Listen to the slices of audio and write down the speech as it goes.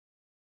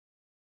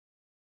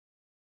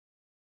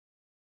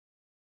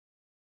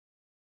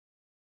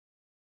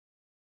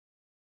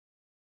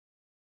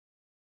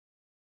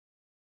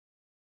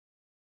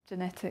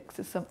Genetics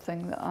is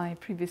something that I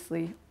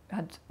previously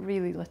had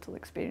really little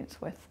experience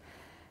with,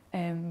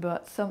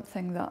 but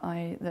something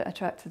that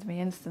attracted me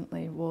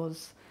instantly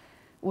was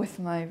with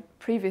my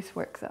previous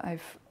work that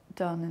I've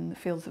done in the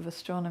fields of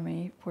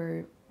astronomy,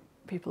 where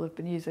people have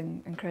been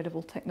using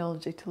incredible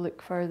technology to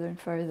look further and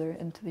further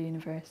into the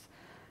universe.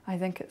 I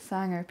think at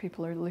Sanger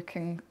people are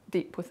looking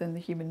deep within the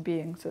human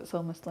being, so it's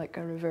almost like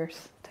a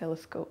reverse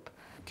telescope.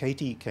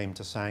 Katie came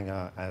to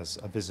Sanger as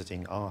a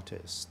visiting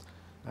artist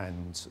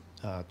and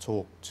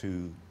talked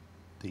to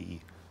the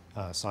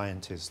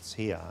scientists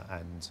here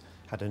and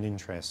had an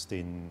interest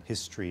in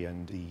history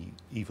and the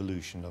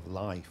evolution of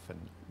life and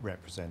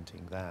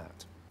representing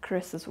that.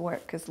 Chris's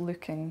work is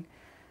looking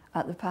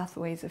at the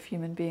pathways of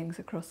human beings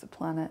across the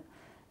planet,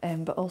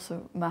 but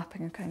also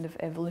mapping a kind of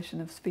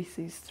evolution of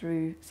species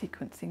through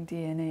sequencing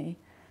DNA.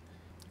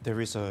 There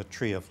is a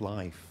tree of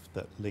life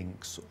that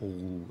links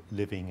all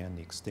living and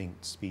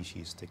extinct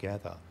species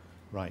together,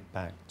 right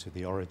back to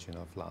the origin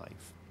of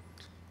life.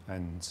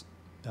 And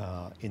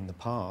in the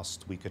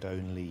past, we could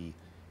only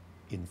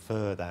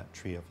infer that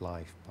tree of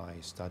life by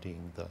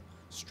studying the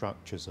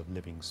structures of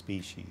living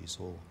species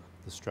or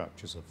the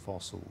structures of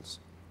fossils.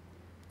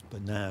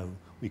 But now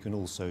we can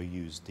also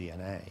use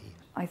DNA.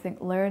 I think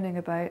learning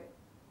about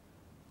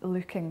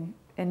looking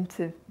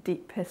into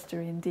deep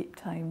history and deep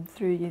time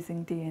through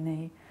using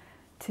DNA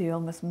to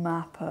almost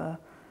map a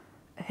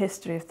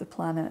history of the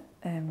planet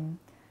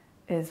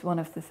is one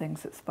of the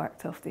things that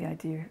sparked off the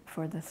idea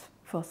for this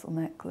fossil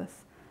necklace.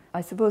 I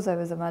suppose I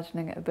was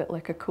imagining it a bit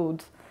like a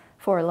code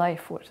for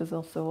life, which is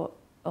also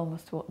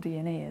almost what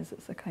DNA is.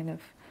 It's a kind of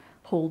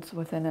holds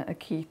within it a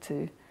key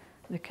to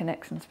the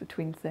connections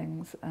between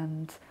things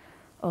and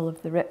all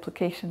of the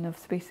replication of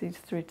species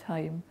through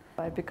time.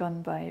 I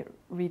began by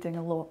reading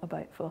a lot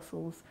about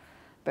fossils,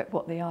 about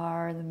what they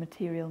are, the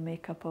material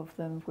makeup of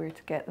them, where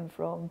to get them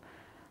from,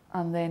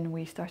 and then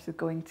we started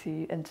going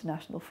to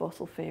international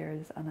fossil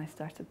fairs and I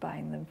started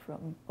buying them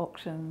from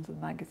auctions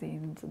and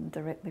magazines and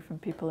directly from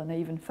people, and I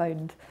even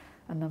found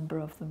a number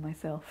of them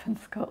myself in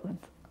Scotland.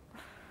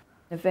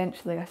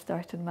 Eventually I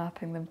started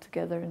mapping them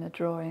together in a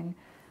drawing,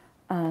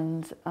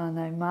 and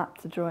I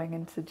mapped the drawing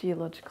into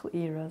geological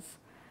eras.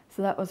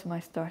 So that was my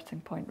starting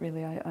point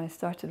really. I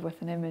started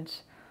with an image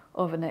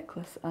of a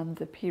necklace and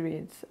the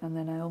periods, and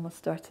then I almost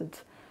started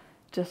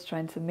just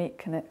trying to make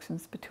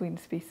connections between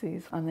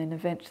species, and then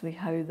eventually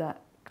how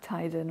that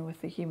tied in with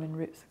the human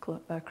roots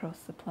across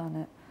the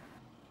planet.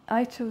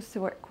 I chose to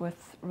work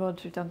with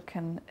Roger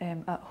Duncan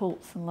at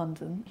Holt's in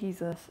London.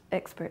 He's an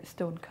expert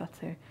stone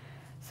cutter.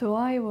 So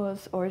I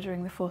was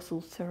ordering the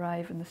fossils to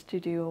arrive in the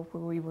studio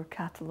where we were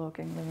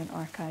cataloguing them and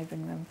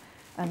archiving them,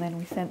 and then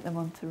we sent them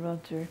on to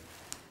Roger.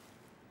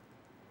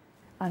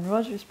 And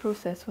Roger's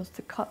process was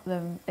to cut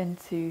them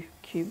into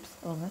cubes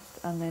almost,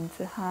 and then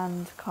to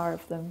hand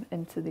carve them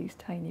into these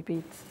tiny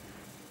beads.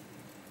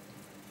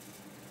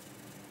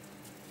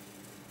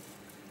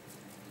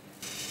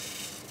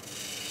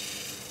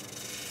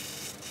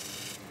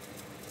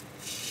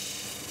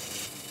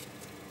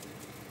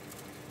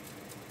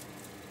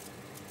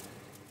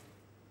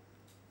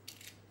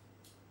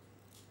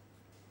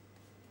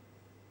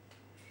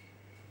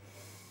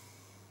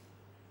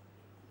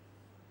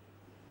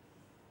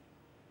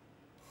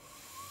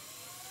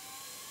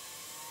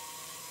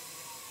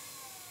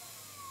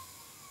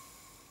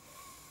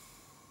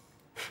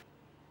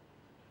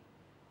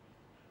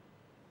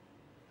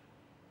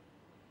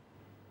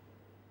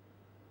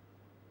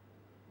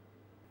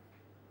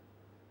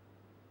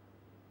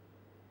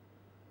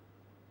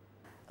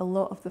 A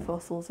lot of the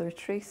fossils are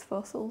trace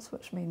fossils,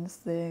 which means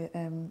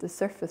the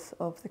surface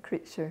of the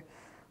creature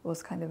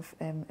was kind of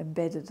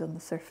embedded on the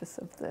surface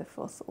of the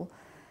fossil.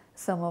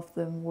 Some of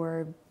them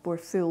were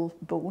full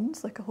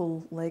bones, like a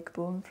whole leg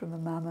bone from a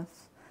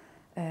mammoth,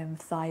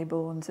 thigh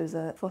bones. There's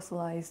a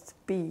fossilised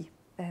bee,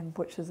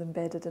 which is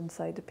embedded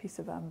inside a piece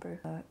of amber,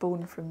 a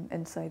bone from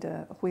inside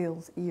a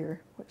whale's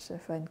ear, which I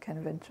find kind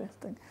of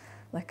interesting.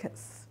 Like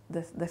it's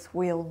this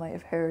whale might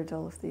have heard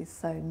all of these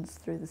sounds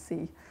through the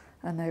sea,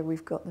 and now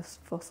we've got this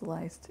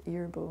fossilised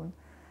ear bone.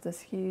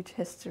 This huge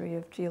history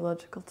of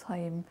geological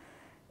time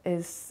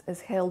is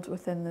held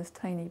within this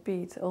tiny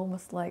bead,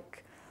 almost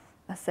like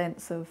a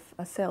sense of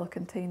a cell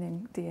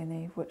containing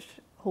DNA, which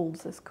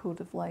holds this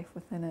code of life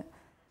within it.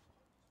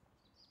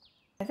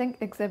 I think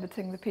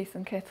exhibiting the piece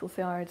in Kettle's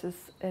yard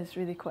is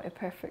really quite a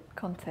perfect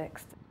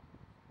context.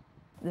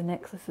 The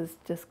necklace is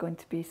just going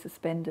to be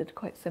suspended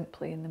quite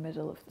simply in the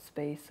middle of the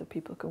space, so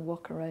people can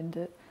walk around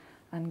it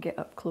and get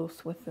up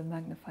close with the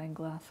magnifying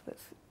glass. But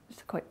it's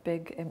a quite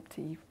big,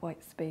 empty,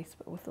 white space,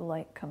 but with the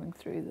light coming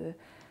through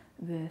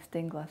the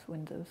stained glass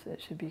windows,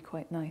 it should be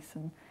quite nice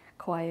and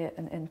quiet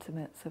and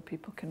intimate, so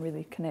people can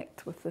really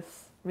connect with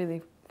this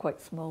really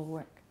quite small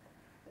work.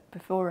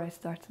 Before I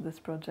started this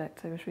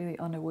project, I was really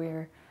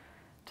unaware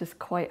just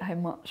quite how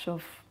much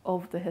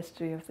of the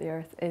history of the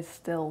Earth is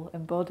still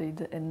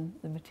embodied in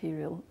the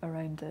material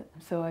around it.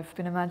 So I've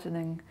been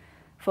imagining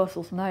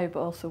fossils now, but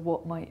also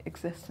what might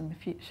exist in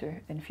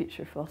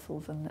future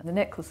fossils. And the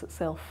necklace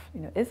itself,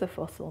 is a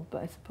fossil,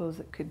 but I suppose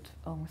it could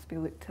almost be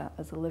looked at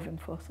as a living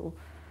fossil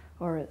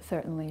or it's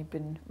certainly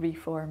been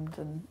reformed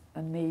and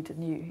made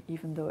anew,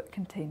 even though it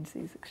contains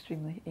these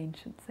extremely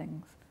ancient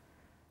things.